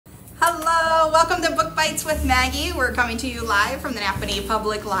Hello, welcome to Book Bites with Maggie. We're coming to you live from the Napanee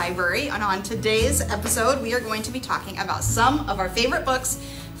Public Library, and on today's episode we are going to be talking about some of our favorite books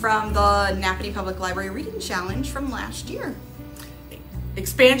from the Napanee Public Library Reading Challenge from last year.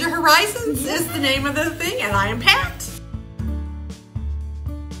 Expand Your Horizons is the name of the thing, and I am Pat.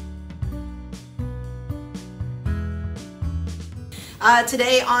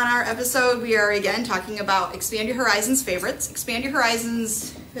 Today on our episode we are again talking about Expand Your Horizons favorites. Expand Your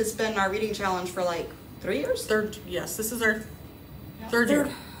Horizons has been our reading challenge for like 3 years? Yes, this is our third year.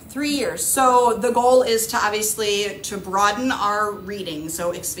 3 years. So the goal is to obviously to broaden our reading.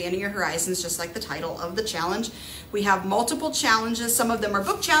 So expanding your horizons, just like the title of the challenge. We have multiple challenges. Some of them are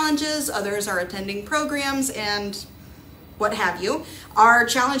book challenges, others are attending programs and what have you. Our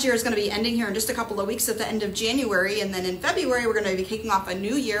challenge year is going to be ending here in just a couple of weeks at the end of January, and then in February we're going to be kicking off a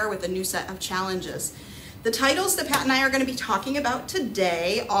new year with a new set of challenges. The titles that Pat and I are going to be talking about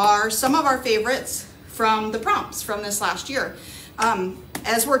today are some of our favorites from the prompts from this last year.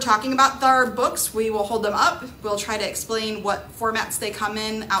 As we're talking about our books, we will hold them up. We'll try to explain what formats they come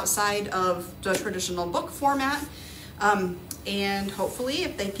in outside of the traditional book format. And hopefully,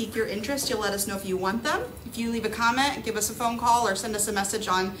 if they pique your interest, you'll let us know if you want them. If you leave a comment, give us a phone call, or send us a message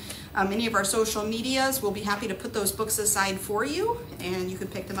on any of our social medias, we'll be happy to put those books aside for you, and you can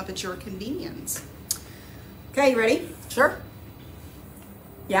pick them up at your convenience. Okay, you ready? Sure.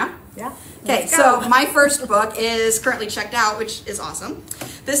 Yeah? Yeah. Okay, so my first book is currently checked out, which is awesome.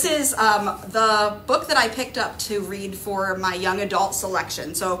 This is the book that I picked up to read for my young adult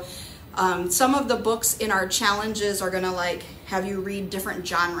selection. So some of the books in our challenges are going to have you read different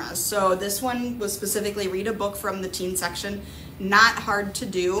genres. So this one was specifically read a book from the teen section. Not hard to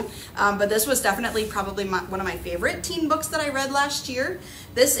do, but this was definitely probably one of my favorite teen books that I read last year.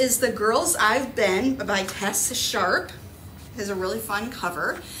 This is The Girls I've Been by Tess Sharp. It has a really fun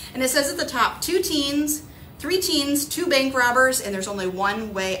cover, and it says at the top, 2 teens, 3 teens, 2 bank robbers, and there's only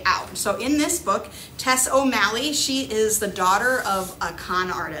one way out. So in this book, Tess O'Malley, she is the daughter of a con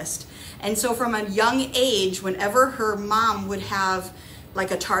artist. And so from a young age, whenever her mom would have like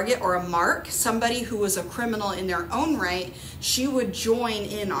a target or a mark, somebody who was a criminal in their own right, she would join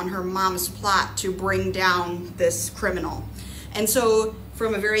in on her mom's plot to bring down this criminal. And so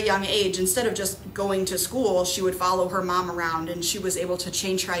from a very young age, instead of just going to school, she would follow her mom around, and she was able to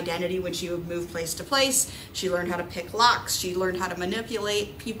change her identity when she would move place to place. She learned how to pick locks. She learned how to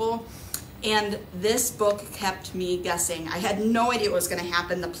manipulate people. And this book kept me guessing. I had no idea what was going to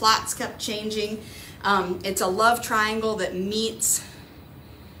happen. The plots kept changing. It's a love triangle that meets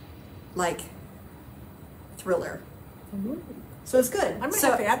thriller. Ooh. So it's good. I might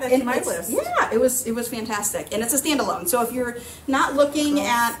have to add that to my list. Yeah, it was fantastic, and it's a standalone. So if you're not looking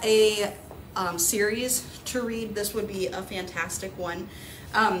at a series to read, this would be a fantastic one.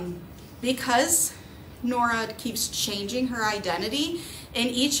 Because Nora keeps changing her identity, in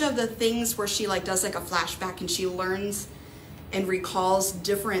each of the things where she does a flashback and she learns and recalls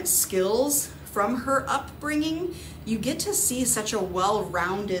different skills from her upbringing, you get to see such a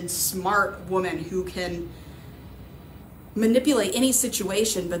well-rounded, smart woman who can manipulate any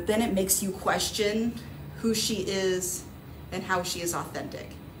situation, but then it makes you question who she is and how she is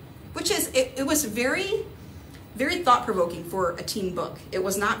authentic. Which is, it was very, very thought-provoking for a teen book. It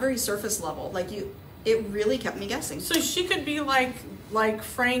was not very surface level. It really kept me guessing. So she could be like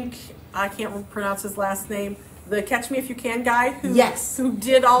Frank, I can't pronounce his last name, the Catch Me If You Can guy who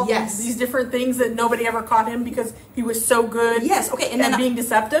did all these different things that nobody ever caught him because he was so good. Yes, okay. And then being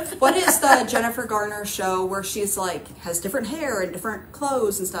deceptive. What is the Jennifer Garner show where she's has different hair and different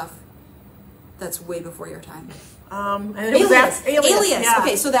clothes and stuff? That's way before your time. And Alias. Yeah.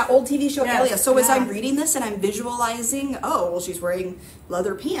 Okay, so that old TV show, Yes. Alias. So as I'm reading this and I'm visualizing, oh, well, she's wearing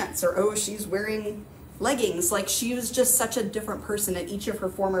leather pants, or oh, she's wearing leggings. She was just such a different person in each of her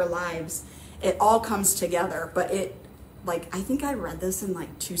former lives. It all comes together, but I think I read this in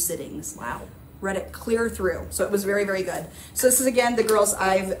 2 sittings. Wow. Read it clear through. So it was very, very good. So this is, again, The Girls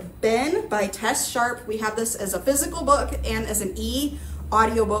I've Been by Tess Sharp. We have this as a physical book and as an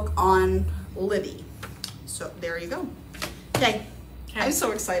e-audiobook on Libby. So there you go. Okay. I'm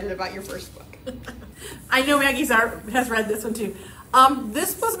so excited about your first book. I know Maggie has read this one too.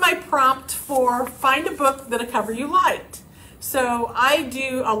 This was my prompt for find a book that a cover you liked. So I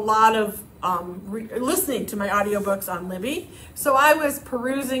do a lot of listening to my audiobooks on Libby. So I was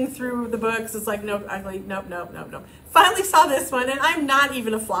perusing through the books. It's nope. Finally saw this one, and I'm not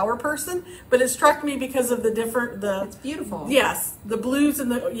even a flower person, but it struck me because of it's beautiful. Yes, the blues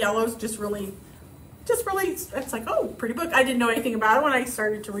and the yellows just really just really, it's like, oh, pretty book. I didn't know anything about it when I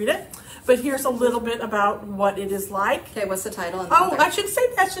started to read it. But here's a little bit about what it is like. Okay, what's the title? And Oh, I should say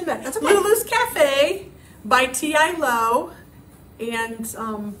that, shouldn't I? That's okay. Lulu's Cafe by T.I. Lowe.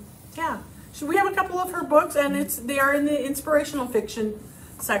 And, yeah. So we have a couple of her books, and they are in the inspirational fiction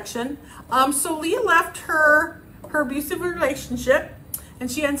section. So Leah left her abusive relationship,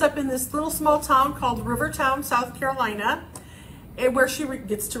 and she ends up in this little small town called Rivertown, South Carolina, where she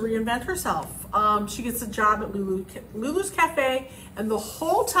gets to reinvent herself. She gets a job at Lulu's Cafe, and the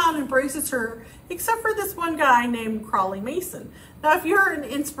whole town embraces her, except for this one guy named Crawley Mason. Now, if you're an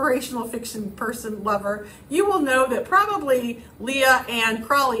inspirational fiction person lover, you will know that probably Leah and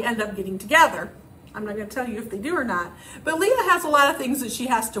Crawley end up getting together. I'm not going to tell you if they do or not. But Leah has a lot of things that she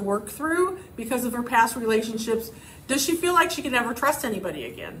has to work through because of her past relationships. Does she feel like she can never trust anybody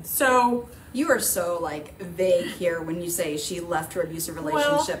again? So you are so like vague here when you say she left her abusive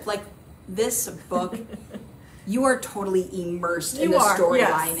relationship. Like this book, you are totally immersed in the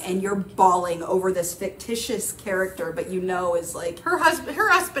storyline, yes. And you're bawling over this fictitious character, but you know is like her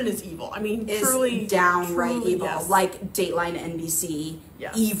husband is evil. I mean, is truly downright evil, yes. Like Dateline NBC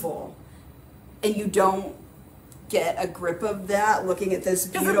yes. evil, and you don't get a grip of that looking at this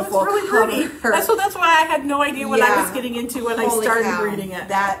beautiful really cover. Pretty. That's why I had no idea what I was getting into when I started reading it.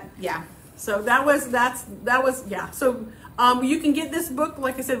 So that was So you can get this book,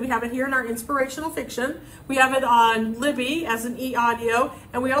 like I said, we have it here in our inspirational fiction. We have it on Libby as an e-audio,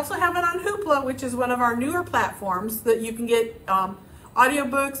 and we also have it on Hoopla, which is one of our newer platforms that you can get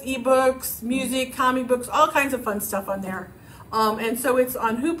audiobooks, ebooks, music, comic books, all kinds of fun stuff on there. And so it's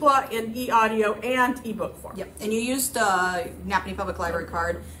on Hoopla in e-audio and ebook form. Yep. And you used the Napanee Public Library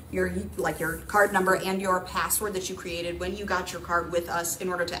card, your card number and your password that you created when you got your card with us in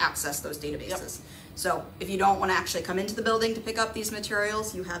order to access those databases. Yep. So if you don't want to actually come into the building to pick up these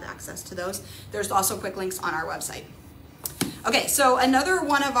materials, you have access to those. There's also quick links on our website. Okay, so another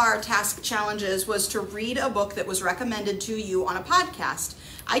one of our task challenges was to read a book that was recommended to you on a podcast.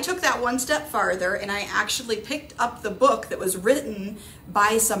 I took that one step farther, and I actually picked up the book that was written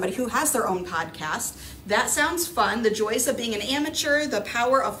by somebody who has their own podcast. That sounds fun. The Joys of Being an Amateur, The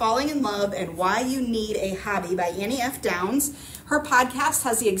Power of Falling in Love, and Why You Need a Hobby by Annie F. Downs. Her podcast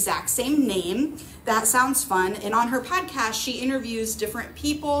has the exact same name. That sounds fun. And on her podcast, she interviews different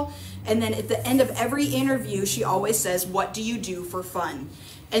people. And then at the end of every interview, she always says, "What do you do for fun?"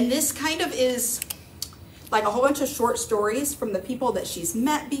 And this kind of is like a whole bunch of short stories from the people that she's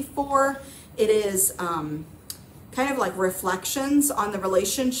met before. It is kind of like reflections on the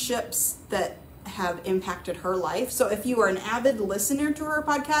relationships that have impacted her life. So if you are an avid listener to her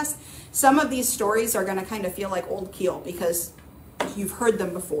podcast, some of these stories are going to kind of feel like old keel because you've heard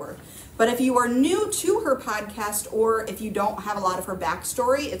them before. But if you are new to her podcast, or if you don't have a lot of her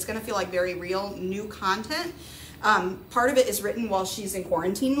backstory, it's going to feel like very real, new content. Part of it is written while she's in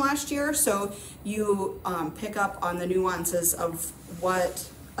quarantine last year, so you pick up on the nuances of what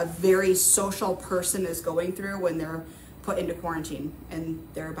a very social person is going through when they're put into quarantine and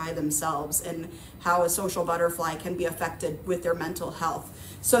they're by themselves, and how a social butterfly can be affected with their mental health.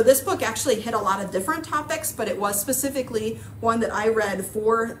 So this book actually hit a lot of different topics, but it was specifically one that I read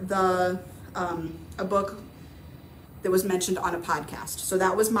for a book that was mentioned on a podcast. So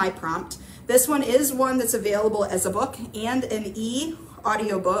that was my prompt. This one is one that's available as a book and an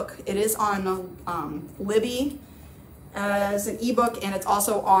e-audiobook. It is on Libby as an ebook, and it's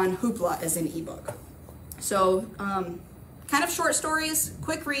also on Hoopla as an ebook. So kind of short stories,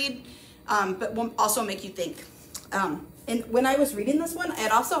 quick read, but will also make you think. And when I was reading this one,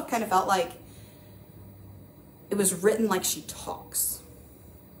 it also kind of felt like it was written like she talks.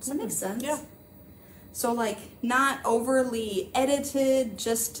 Does that make sense? Yeah. So like not overly edited,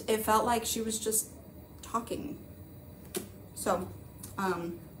 just it felt like she was just talking. So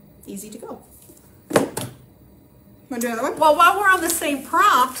easy to go. Want to do another one? Well, while we're on the same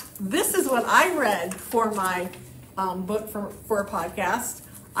prompt, this is what I read for my book for a podcast.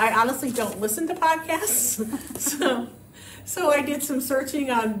 I honestly don't listen to podcasts, so I did some searching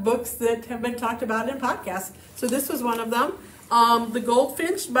on books that have been talked about in podcasts. So this was one of them. The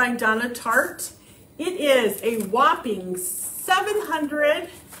Goldfinch by Donna Tartt. It is a whopping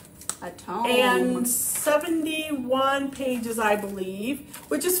 771 pages, I believe,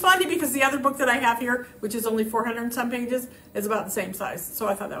 which is funny because the other book that I have here, which is only 400 and some pages, is about the same size. So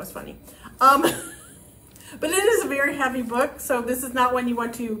I thought that was funny. But it is a very heavy book, so this is not one you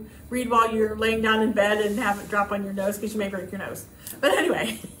want to read while you're laying down in bed and have it drop on your nose because you may break your nose. But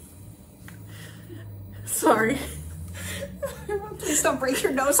anyway, sorry. Please don't break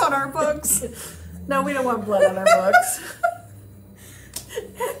your nose on our books. No, we don't want blood on our books.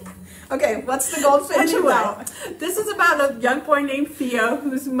 Okay, what's the goldfinch about? This is about a young boy named Theo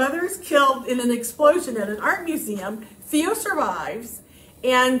whose mother is killed in an explosion at an art museum. Theo survives,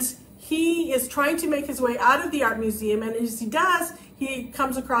 and he is trying to make his way out of the art museum, and as he does, he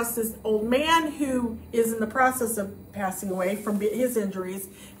comes across this old man who is in the process of passing away from his injuries,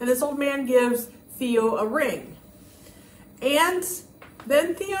 and this old man gives Theo a ring. And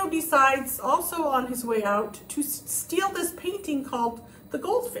then Theo decides, also on his way out, to steal this painting called The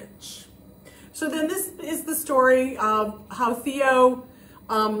Goldfinch. So then this is the story of how Theo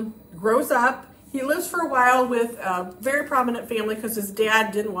grows up. He lives for a while with a very prominent family because his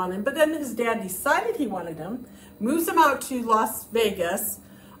dad didn't want him, but then his dad decided he wanted him, moves him out to Las Vegas.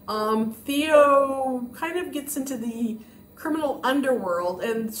 Theo kind of gets into the criminal underworld,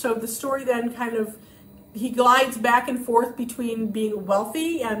 and so the story then kind of, he glides back and forth between being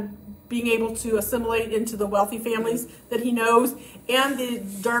wealthy and being able to assimilate into the wealthy families that he knows, and the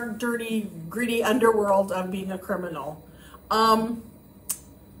dark, dirty, gritty underworld of being a criminal.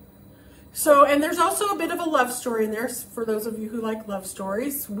 And there's also a bit of a love story in there for those of you who like love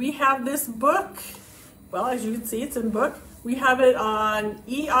stories. We have this book, well, as you can see, it's in book. We have it on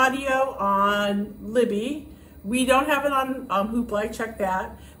e-audio on Libby. We don't have it on Hoopla, check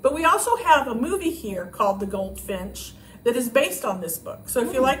that. But we also have a movie here called The Goldfinch that is based on this book. So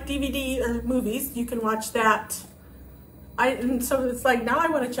if you like DVD or movies, you can watch that. And so it's like, now I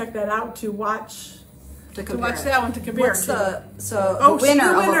want to check that out to watch. To watch that one to compare. What's the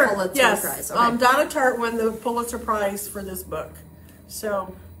winner of a Pulitzer Prize? Okay. Donna Tartt won the Pulitzer Prize for this book.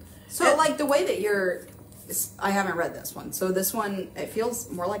 So like the way that I haven't read this one. So this one, it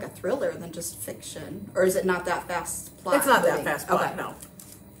feels more like a thriller than just fiction, or is it not that fast plot? It's not that fast plot. Okay. No.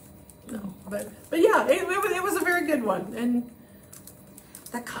 But yeah, it was a very good one, and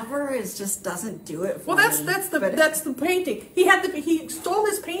the cover just doesn't do it for me. That's the painting. He stole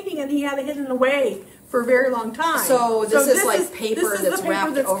this painting and he had it hidden away for a very long time. So this is like paper that's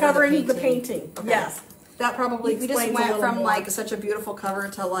wrapped over covering the painting. Okay. Yes, that probably we explains just went from more. like such a beautiful cover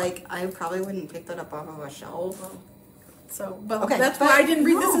to like I probably wouldn't pick that up off of a shelf. So, but okay, that's why I didn't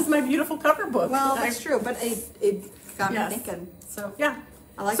read. This is my beautiful cover book. Well, that's true, but it got me thinking. So yeah.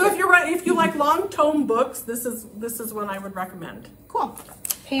 I like so it. if you like long tome books, this is one I would recommend. Cool.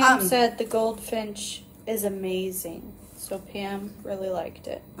 Pam said The Goldfinch is amazing, so Pam really liked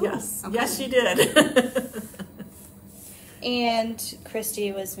it. Yes, okay. Yes, she did. And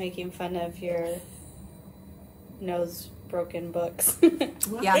Christy was making fun of your nose broken books.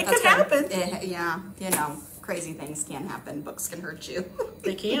 Well, yeah, it could happen. Yeah, crazy things can happen. Books can hurt you.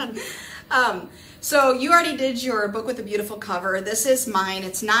 They can. So you already did your book with a beautiful cover. This is mine.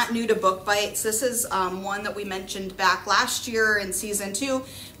 It's not new to Book Bites. This is one that we mentioned back last year in season 2.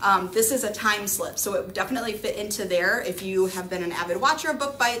 This is a time slip, so it would definitely fit into there. If you have been an avid watcher of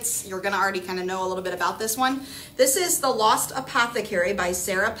Book Bites, you're going to already kind of know a little bit about this one. This is The Lost Apothecary by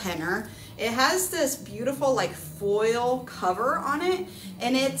Sarah Penner. It has this beautiful like foil cover on it,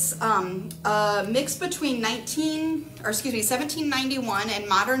 and it's a mix between 1791 and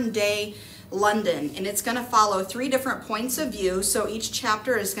modern day London, and it's going to follow 3 different points of view. So each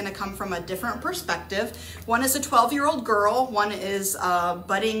chapter is going to come from a different perspective. One is a 12-year-old girl, one is a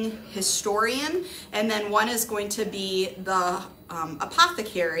budding historian, and then one is going to be the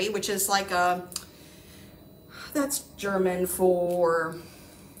apothecary, which is like that's German for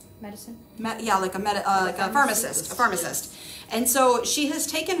medicine. Like a pharmacist. And so she has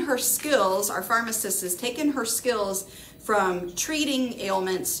taken her skills, our pharmacist has taken her skills from treating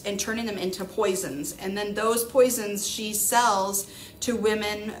ailments and turning them into poisons. And then those poisons she sells to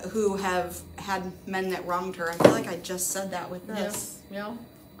women who have had men that wronged her. I feel like I just said that with this. Yeah.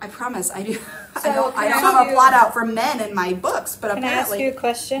 I promise I do. So I don't have a plot out for men in my books, but apparently. Can I ask you a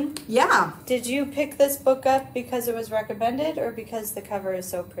question? Yeah. Did you pick this book up because it was recommended or because the cover is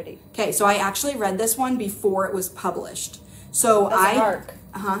so pretty? Okay, so I actually read this one before it was published. So as an ARC.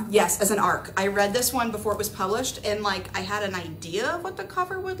 Yes, as an ARC. I read this one before it was published, and like I had an idea of what the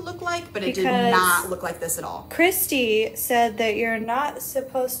cover would look like, but it did not look like this at all. Christy said that you're not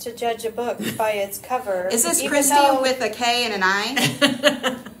supposed to judge a book by its cover. Is this Christy with a K and an I?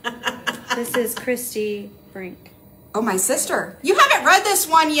 This is Christy Brink. Oh, my sister. You haven't read this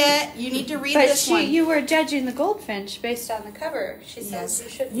one yet. You need to read this one. You were judging The Goldfinch based on the cover. She says you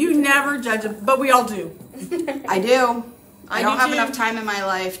shouldn't. You never judge it, but we all do. I do. I don't have enough time in my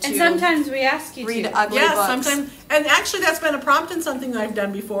life to and sometimes we ask you read to. ugly books. Sometimes. And actually that's been a prompt in something that I've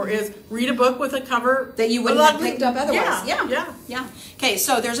done before is read a book with a cover that you wouldn't have picked up otherwise. Yeah. Okay,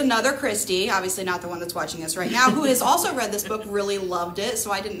 so there's another Christy, obviously not the one that's watching us right now, who has also read this book, really loved it, so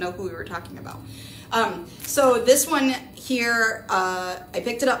I didn't know who we were talking about. So this one here, I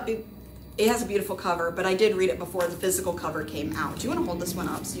picked it up It has a beautiful cover, but I did read it before the physical cover came out. Do you want to hold this one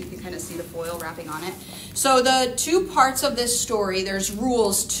up so you can kind of see the foil wrapping on it? So the two parts of this story, there's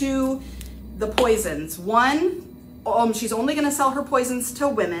rules to the poisons. One, she's only going to sell her poisons to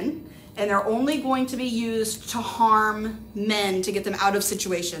women, and they're only going to be used to harm men to get them out of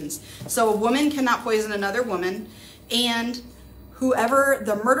situations. So a woman cannot poison another woman, and whoever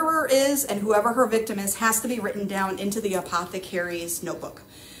the murderer is and whoever her victim is has to be written down into the apothecary's notebook.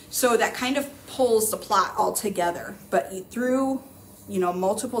 So that kind of pulls the plot all together. But through,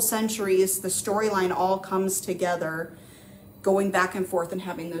 multiple centuries, the storyline all comes together, going back and forth and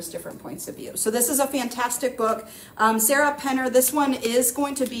having those different points of view. So this is a fantastic book. Sarah Penner, this one is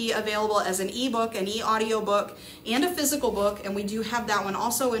going to be available as an ebook, an e-audio book, and a physical book. And we do have that one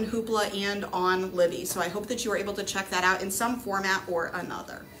also in Hoopla and on Libby. So I hope that you were able to check that out in some format or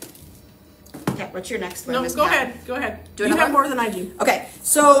another. Okay, what's your next one? No, Ms. go Pat? ahead. Go ahead. Do you another have one? more than I do. Okay,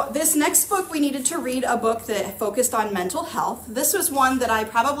 so this next book, we needed to read a book that focused on mental health. This was one that I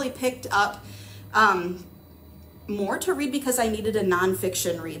probably picked up more to read because I needed a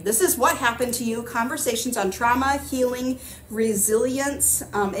nonfiction read. This is What Happened to You, Conversations on Trauma, Healing, Resilience,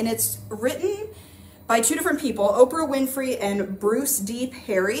 and it's written by two different people, Oprah Winfrey and Bruce D.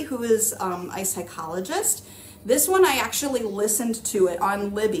 Perry, who is a psychologist. This one, I actually listened to it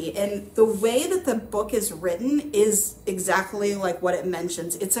on Libby, and the way that the book is written is exactly like what it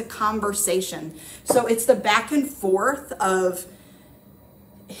mentions. It's a conversation. So it's the back and forth of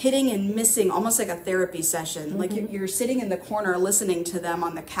hitting and missing, almost like a therapy session. Mm-hmm. Like you're sitting in the corner listening to them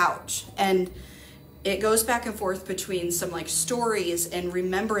on the couch, and it goes back and forth between some like stories and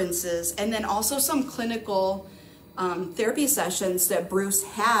remembrances, and then also some clinical therapy sessions that Bruce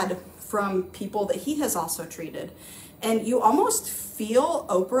had from people that he has also treated. And you almost feel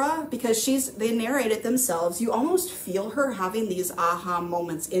Oprah, because they narrate it themselves, you almost feel her having these aha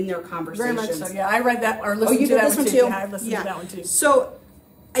moments in their conversations. Very much so, yeah. I read that, or listened to that one too. Yeah, I listened to that one too. So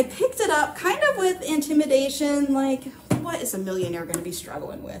I picked it up kind of with intimidation, like, what is a millionaire going to be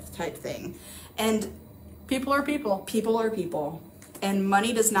struggling with type thing. And people are people. People are people. And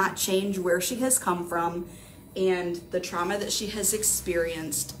money does not change where she has come from and the trauma that she has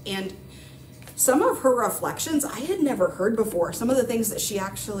experienced. And some of her reflections I had never heard before. Some of the things that she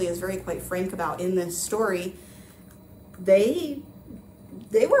actually is very quite frank about in this story, they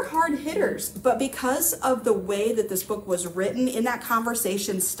were hard hitters. But because of the way that this book was written in that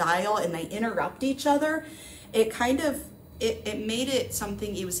conversation style, and they interrupt each other, it kind of, it made it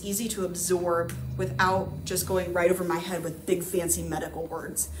something it was easy to absorb without just going right over my head with big fancy medical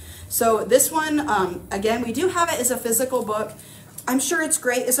words. So this one, again, we do have it as a physical book. I'm sure it's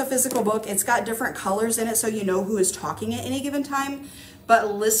great as a physical book. It's got different colors in it so you know who is talking at any given time.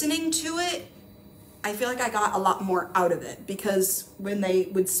 But listening to it, I feel like I got a lot more out of it, because when they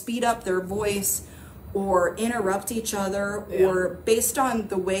would speed up their voice or interrupt each other, or based on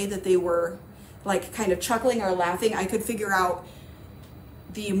the way that they were like kind of chuckling or laughing, I could figure out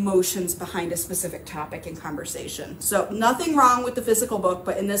the emotions behind a specific topic in conversation. So nothing wrong with the physical book,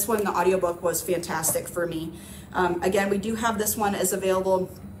 but in this one, the audiobook was fantastic for me. Again, we do have this one as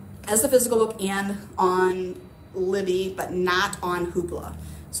available as the physical book and on Libby, but not on Hoopla.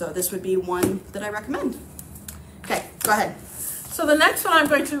 So this would be one that I recommend. Okay, go ahead. So the next one I'm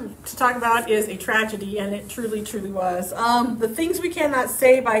going to talk about is a tragedy, and it truly, truly was. The Things We Cannot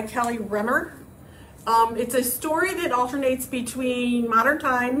Say by Kelly Remmer. It's a story that alternates between modern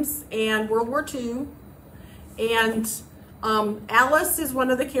times and World War II. And Alice is one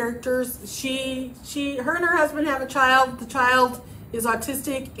of the characters. Her and her husband have a child. The child is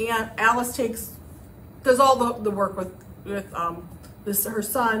autistic, and Alice does all the work with her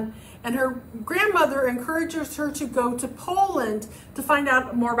son. And her grandmother encourages her to go to Poland to find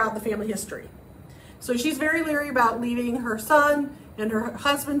out more about the family history. So she's very leery about leaving her son and her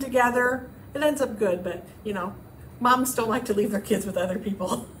husband together. It ends up good, but moms don't like to leave their kids with other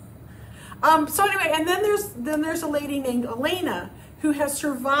people. So anyway, and then there's a lady named Elena who has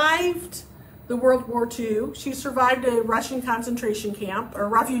survived the World War II. She survived a Russian concentration camp, or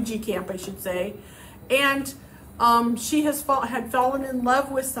refugee camp, I should say, and she had fallen in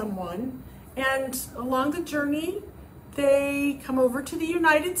love with someone, and along the journey, they come over to the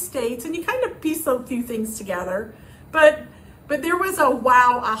United States, and you kind of piece a few things together, but there was a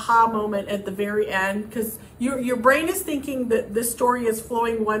wow, aha moment at the very end, because your brain is thinking that this story is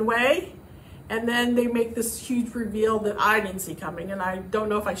flowing one way, and then they make this huge reveal that I didn't see coming, and I don't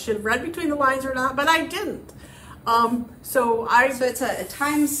know if I should have read between the lines or not, but I didn't. So it's a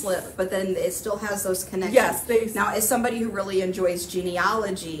time slip, but then it still has those connections. Yes. Now, as somebody who really enjoys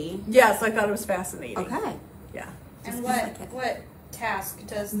genealogy. Yes, I thought it was fascinating. Okay. Yeah. And what task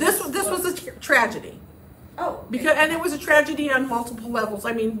does This was a tragedy. Oh, okay. And it was a tragedy on multiple levels.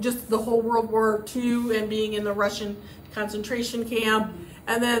 I mean, just the whole World War II and being in the Russian concentration camp,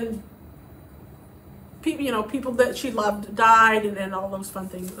 and then people that she loved died, and all those fun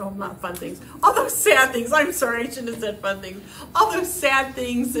things. Oh, not fun things. All those sad things. I'm sorry, I shouldn't have said fun things. All those sad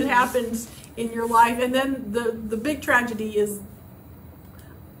things that happens in your life, and then the big tragedy is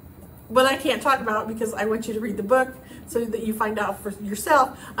what I can't talk about because I want you to read the book so that you find out for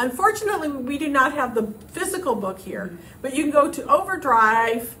yourself. Unfortunately, we do not have the physical book here, but you can go to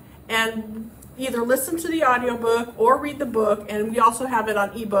Overdrive and either listen to the audiobook or read the book, and we also have it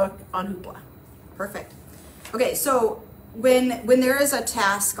on ebook on Hoopla. Perfect. Okay, so when there is a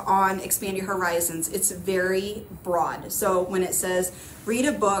task on Expand Your Horizons, it's very broad. So when it says read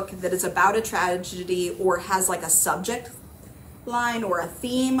a book that is about a tragedy or has like a subject line or a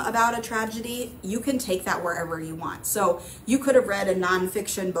theme about a tragedy, you can take that wherever you want. So you could have read a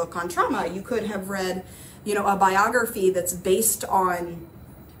nonfiction book on trauma. You could have read, a biography that's based on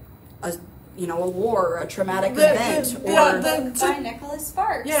a war, a traumatic event, by Nicholas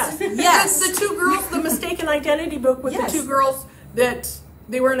Sparks. Yeah. Yes. The two girls, the Mistaken Identity book with Yes. the two girls that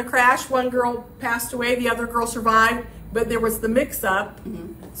they were in a crash. One girl passed away, the other girl survived, but there was the mix-up.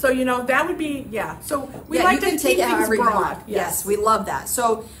 Mm-hmm. So that would be So we like you to can take it however you broad. want. Yes, we love that.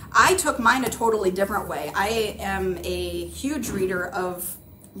 So I took mine a totally different way. I am a huge reader of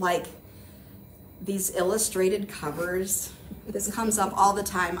like these illustrated covers. This comes up all the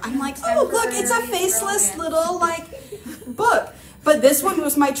time. I'm like, oh look, it's a faceless little like book. But this one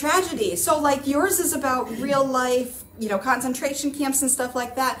was my tragedy. So like yours is about real life, concentration camps and stuff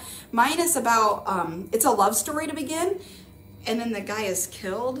like that. Mine is about it's a love story to begin, and then the guy is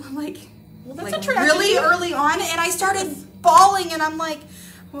killed like that's a tragedy. Really early on, and I started bawling, and I'm like,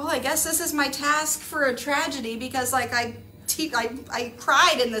 well, I guess this is my task for a tragedy because like I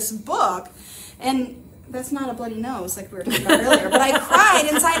cried in this book, and that's not a bloody nose like we were talking about earlier, but I cried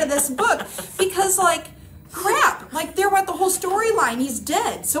inside of this book because like crap, like there went the whole storyline. He's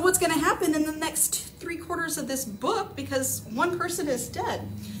dead. So what's going to happen in the next 3/4 of this book because one person is dead?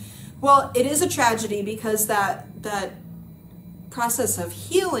 Well, it is a tragedy because that process of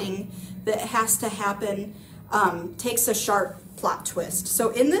healing that has to happen takes a sharp plot twist. So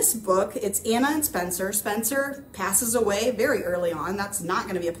in this book, it's Anna and Spencer. Spencer passes away very early on. That's not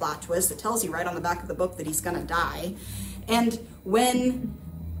going to be a plot twist. It tells you right on the back of the book that he's going to die. And when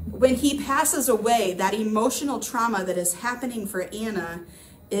he passes away, that emotional trauma that is happening for Anna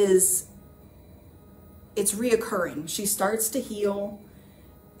it's reoccurring. She starts to heal,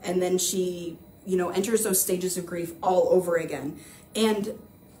 and then she, enters those stages of grief all over again. And,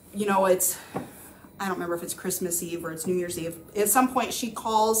 I don't remember if it's Christmas Eve or it's New Year's Eve. At some point, she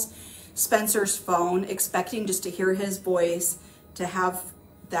calls Spencer's phone, expecting just to hear his voice, to have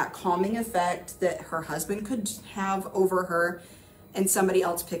that calming effect that her husband could have over her, and somebody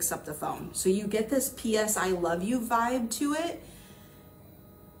else picks up the phone. So you get this P.S. I love you vibe to it.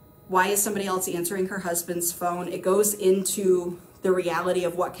 Why is somebody else answering her husband's phone? It goes into the reality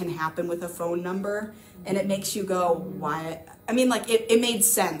of what can happen with a phone number, and it makes you go, why? I mean, like, it made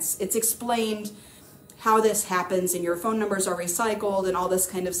sense. It's explained how this happens, and your phone numbers are recycled and all this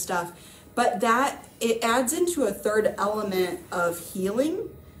kind of stuff. But it adds into a third element of healing,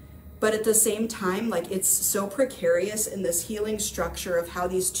 but at the same time, like, it's so precarious in this healing structure of how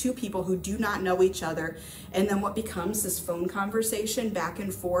these two people who do not know each other, and then what becomes this phone conversation back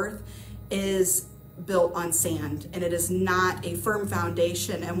and forth is built on sand, and it is not a firm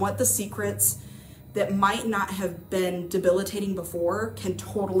foundation. And what the secrets that might not have been debilitating before can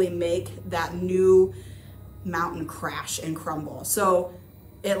totally make that new mountain crash and crumble. So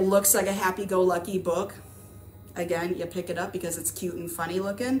it looks like a happy-go-lucky book. Again, you pick it up because it's cute and funny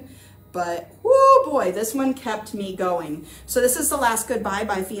looking, but whoo boy, this one kept me going. So this is The Last Goodbye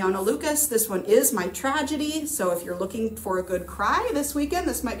by Fiona Lucas. This one is my tragedy, so if you're looking for a good cry this weekend,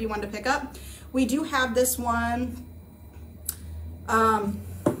 this might be one to pick up. We do have this one.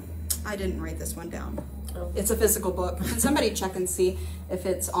 I didn't write this one down. Oh. It's a physical book. Can somebody check and see if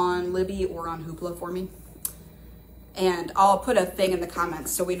it's on Libby or on Hoopla for me? And I'll put a thing in the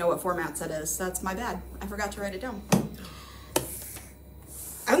comments so we know what formats that is. That's my bad. I forgot to write it down.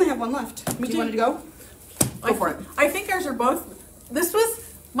 I only have one left. Do you want to go? Go for it. I think ours are both. This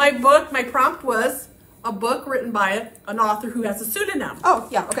was my book. My prompt was a book written by an author who has a pseudonym. Oh,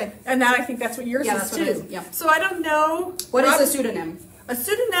 yeah, okay. And I think that's what yours is that's too. What it is. Yeah. So I don't know. What is a pseudonym? A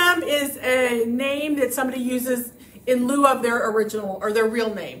pseudonym is a name that somebody uses in lieu of their original or their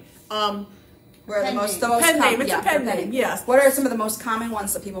real name. Where pen the most pen name. It's a pen name. Yes. What are some of the most common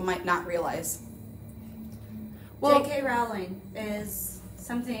ones that people might not realize? Well, J.K. Rowling is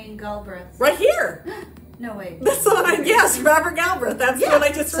something Galbraith. right here. No, wait. That's the one. Yes, Robert Galbraith. That's what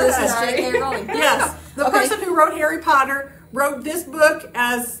I just So this read. is J.K. Rowling. Yes, the Okay. person who wrote Harry Potter wrote this book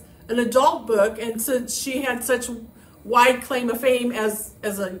as an adult book, and since she had such wide claim of fame as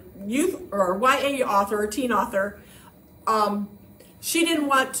a youth or YA author or teen author, she didn't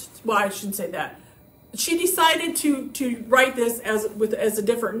want. Well, I shouldn't say that. She decided to write this as a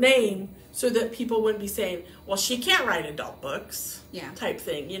different name so that people wouldn't be saying, "Well, she can't write adult books." Type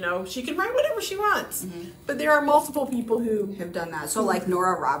thing. You know, she can write whatever she wants. But there are multiple people who have done that. So like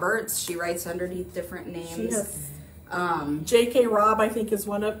Nora Roberts, she writes underneath different names. She has, J.K. Robb, I think, is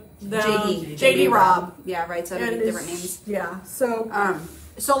one of them. J.D. Robb. Yeah, writes underneath different names. Yeah.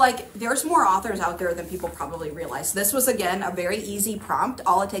 So like there's more authors out there than people probably realize. This was again a very easy prompt.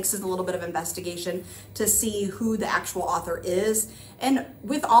 All it takes is a little bit of investigation to see who the actual author is. And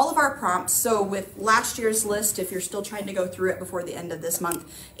with all of our prompts, so with last year's list, if you're still trying to go through it before the end of this month,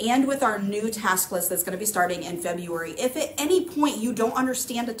 and with our new task list that's going to be starting in February, if at any point you don't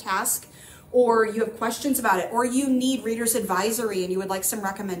understand a task, or you have questions about it, or you need reader's advisory and you would like some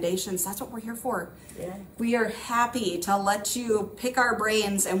recommendations, that's what we're here for. Yeah. We are happy to let you pick our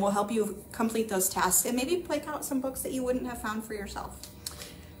brains, and we'll help you complete those tasks and maybe pick out some books that you wouldn't have found for yourself.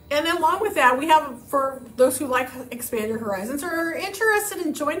 And along with that, we have, for those who like Expand Your Horizons or are interested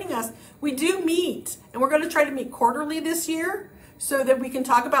in joining us, we do meet, and we're going to try to meet quarterly this year so that we can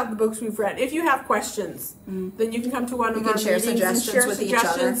talk about the books we've read. If you have questions, then you can come to one of our meetings and share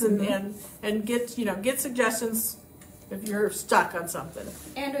suggestions and get suggestions if you're stuck on something.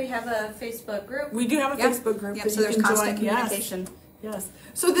 And we have a Facebook group. We do have a Facebook group. Yep, that so you there's can constant join. communication. Yes.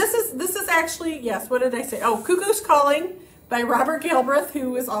 So this is actually, yes, what did I say? Oh, Cuckoo's Calling by Robert Galbraith,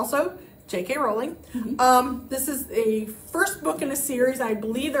 who is also J.K. Rowling. This is a first book in a series. I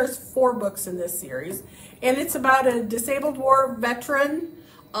believe there's 4 books in this series. And it's about a disabled war veteran,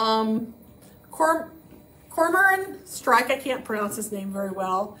 Cormoran Strike. I can't pronounce his name very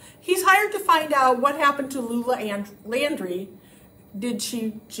well. He's hired to find out what happened to Lula Landry. Did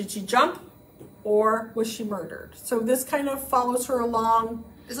she jump, or was she murdered? So this kind of follows her along.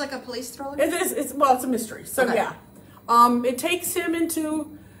 It's like a police thriller? It is. It's a mystery. So Okay. yeah, it takes him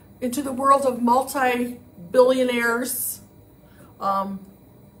into the world of multi-billionaires,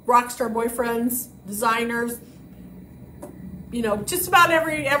 rock star boyfriends, designers. You know, just about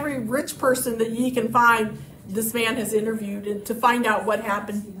every rich person that you can find, this man has interviewed, and to find out what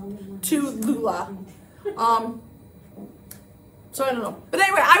happened to Lula. So I don't know, but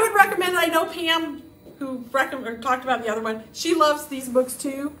anyway, I would recommend. I know Pam, who talked about the other one, she loves these books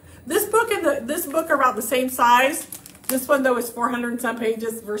too. This book and this book are about the same size. This one though is 400 and some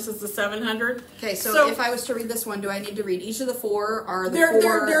pages versus the 700. Okay, so if I was to read this one, do I need to read each of the 4? Are the 4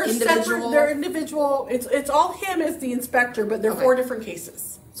 they're individual? separate, they're individual. It's all him as the inspector, but they're 4 different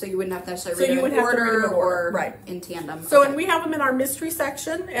cases. So you wouldn't have to necessarily read them in order or right. in tandem. So okay. and we have them in our mystery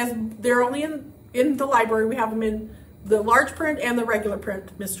section, as they're only in the library. We have them in the large print and the regular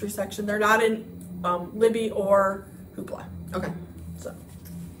print mystery section. They're not in Libby or Hoopla. Okay. So,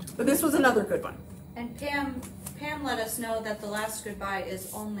 but this was another good one. And Pam let us know that The Last Goodbye is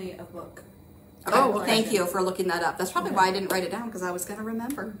only a book. Okay. Oh, well, thank you for looking that up. That's probably why I didn't write it down, because I was going to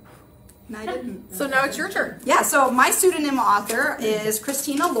remember. And I didn't. So now it's your turn. Yeah, so my pseudonym author is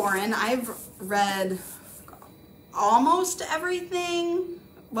Christina Lauren. I've read almost everything.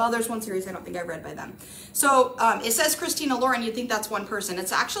 Well, there's one series I don't think I've read by them. So it says Christina Lauren. You'd think that's one person.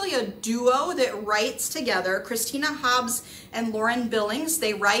 It's actually a duo that writes together. Christina Hobbs and Lauren Billings.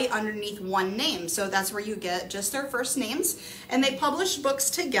 They write underneath one name. So that's where you get just their first names. And they publish books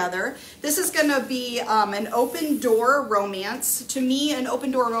together. This is going to be an open door romance. To me, an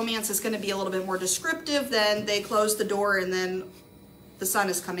open door romance is going to be a little bit more descriptive than they close the door and then the sun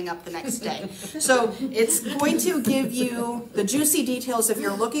is coming up the next day. So it's going to give you the juicy details if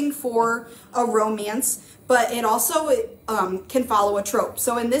you're looking for a romance, but it also can follow a trope.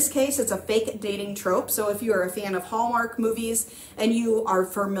 So in this case, it's a fake dating trope. So if you're a fan of Hallmark movies and you are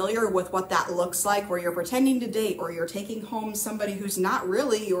familiar with what that looks like, where you're pretending to date or you're taking home somebody who's not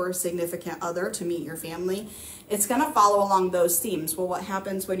really your significant other to meet your family, it's gonna follow along those themes. Well, what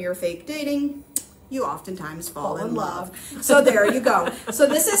happens when you're fake dating? You oftentimes fall in love. So there you go. So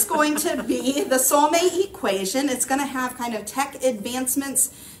this is going to be the soulmate equation. It's going to have kind of tech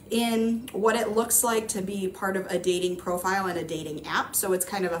advancements in what it looks like to be part of a dating profile and a dating app. So it's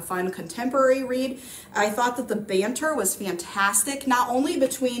kind of a fun contemporary read. I thought that the banter was fantastic, not only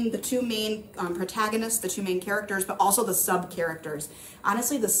between the 2 main protagonists, the 2 main characters, but also the sub-characters.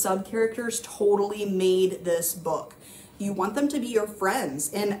 Honestly, the sub-characters totally made this book. You want them to be your friends.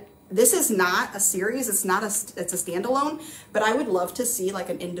 And this is not a series, it's a standalone, but I would love to see like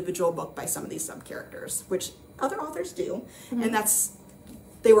an individual book by some of these sub-characters, which other authors do, and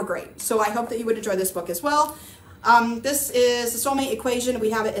they were great. So I hope that you would enjoy this book as well. This is the Soulmate Equation. We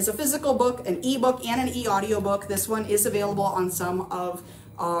have it as a physical book, an e-book, and an e-audio book. This one is available on some of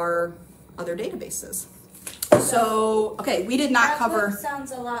our other databases. So, okay, we did not cover... That book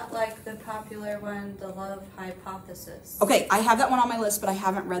sounds a lot like the popular one, The Love Hypothesis. Okay, I have that one on my list, but I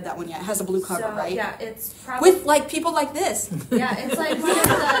haven't read that one yet. It has a blue cover, right? Yeah, it's probably... With, like, people like this. Yeah, it's like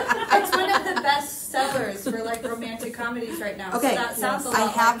one of the best sellers for, like, romantic comedies right now. Okay, so that sounds a lot I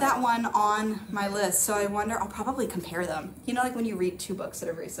have like that one on my list, so I wonder, I'll probably compare them. You know, like when you read two books that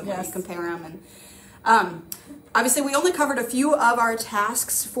are very similar, you compare them. And obviously, we only covered a few of our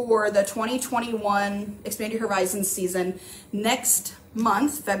tasks for the 2021 Expand Your Horizons season. Next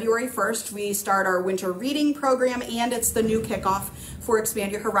month, February 1st, we start our winter reading program, and it's the new kickoff for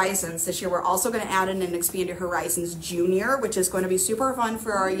Expand Your Horizons. This year, we're also going to add in an Expand Your Horizons Junior, which is going to be super fun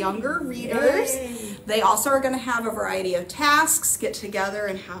for our younger readers. Yay. They also are going to have a variety of tasks, get together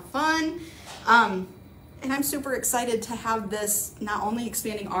and have fun. And I'm super excited to have this not only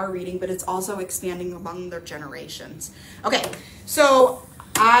expanding our reading, but it's also expanding among their generations. Okay, so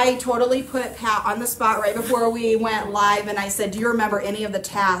I totally put Pat on the spot right before we went live, and I said, do you remember any of the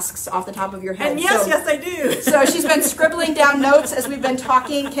tasks off the top of your head? And yes, I do. So she's been scribbling down notes as we've been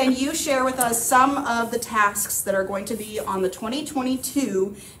talking. Can you share with us some of the tasks that are going to be on the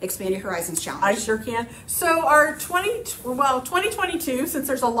 2022 Expand Your Horizons Challenge? I sure can. So our 2022, since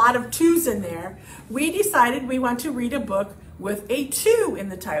there's a lot of twos in there, we decided we want to read a book with a 2 in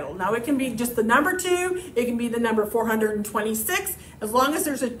the title. Now it can be just the number 2, it can be the number 426, as long as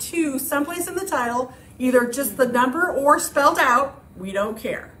there's a 2 someplace in the title, either just the number or spelled out, we don't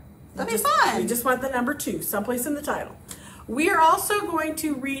care. That'd be fun. We just want the number 2 someplace in the title. We are also going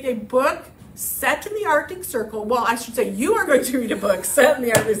to read a book set in the Arctic Circle. Well, I should say you are going to read a book set in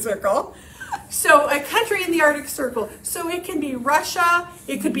the Arctic Circle. So a country in the Arctic Circle. So it can be Russia,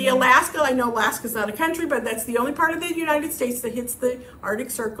 it could be Alaska. I know Alaska's not a country, but that's the only part of the United States that hits the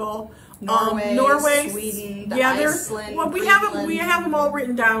Arctic Circle. Norway, Sweden, Iceland. Well, we have them all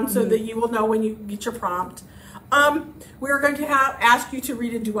written down so that you will know when you get your prompt. We're going to ask you to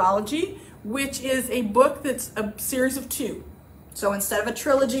read a duology, which is a book that's a series of 2. So instead of a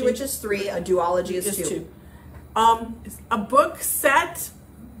trilogy, which is 3, a duology is 2. A book set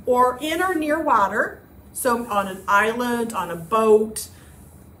or in or near water, so on an island, on a boat,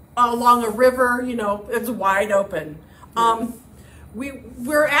 along a river, you know, it's wide open.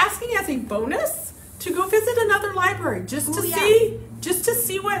 We're asking as a bonus to go visit another library just to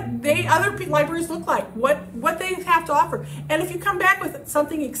see what other libraries look like, what they have to offer. And if you come back with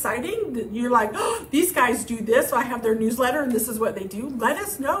something exciting that you're like, oh, these guys do this, so I have their newsletter and this is what they do, let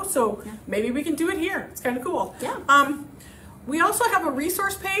us know. So maybe we can do it here. It's kind of cool. Yeah. We also have a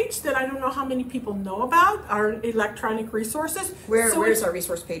resource page that I don't know how many people know about, our electronic resources. Where's our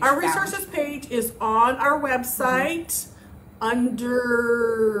resource page? Our resources page is on our website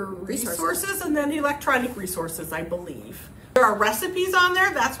under resources and then electronic resources, I believe. There are recipes on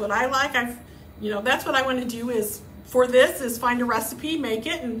there. That's what I like. That's what I want to do is find a recipe, make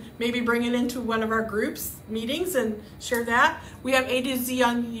it, and maybe bring it into one of our groups meetings and share that. We have A to Z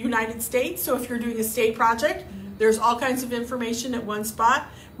on the United States, so if you're doing a state project, there's all kinds of information at one spot.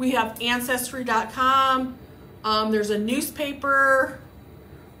 We have Ancestry.com. There's a newspaper.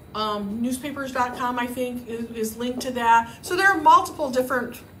 Newspapers.com, I think, is linked to that. So there are multiple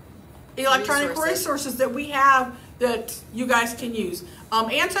different electronic resources that we have that you guys can use.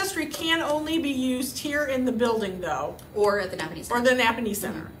 Ancestry can only be used here in the building, though. Or at the Napanee Center. Or the Napanee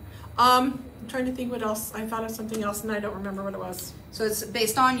Center. I'm trying to think what else. I thought of something else, and I don't remember what it was. So it's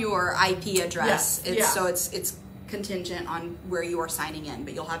based on your IP address. Yes. So it's contingent on where you are signing in,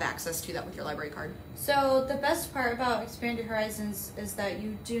 but you'll have access to that with your library card. So the best part about Expand Your Horizons is that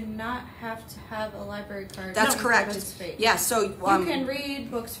you do not have to have a library card. That's correct. Participate. Yeah, so you can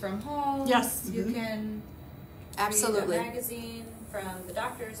read books from home. Yes. You can absolutely read a magazine from the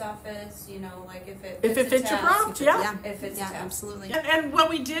doctor's office, you know, like if it fits your prompt, If it's absolutely. And what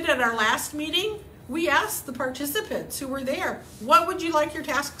we did at our last meeting, we asked the participants who were there, what would you like your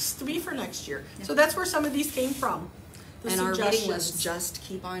tasks to be for next year? Yeah. So that's where some of these came from. And our reading lists just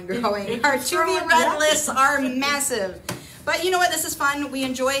keep on growing. Our to-be-read lists are massive. But you know what? This is fun. We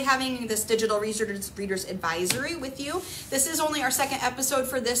enjoy having this Digital Readers Advisory with you. This is only our second episode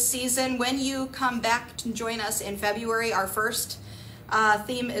for this season. When you come back to join us in February, our first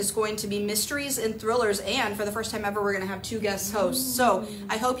theme is going to be mysteries and thrillers, and for the first time ever, we're going to have 2 guest hosts. So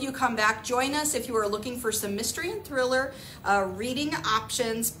I hope you come back. Join us if you are looking for some mystery and thriller reading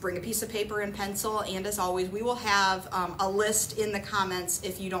options. Bring a piece of paper and pencil, and as always, we will have a list in the comments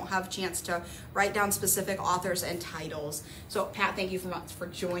if you don't have a chance to write down specific authors and titles. So Pat, thank you so much for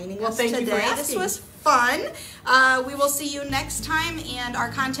joining us thank today. you for asking. This was fun. We will see you next time, and our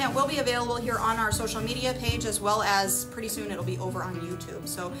content will be available here on our social media page, as well as pretty soon it'll be over on YouTube.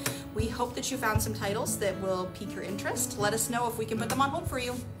 So we hope that you found some titles that will pique your interest. Let us know if we can put them on hold for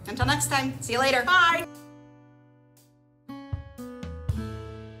you. Until next time, see you later. Bye.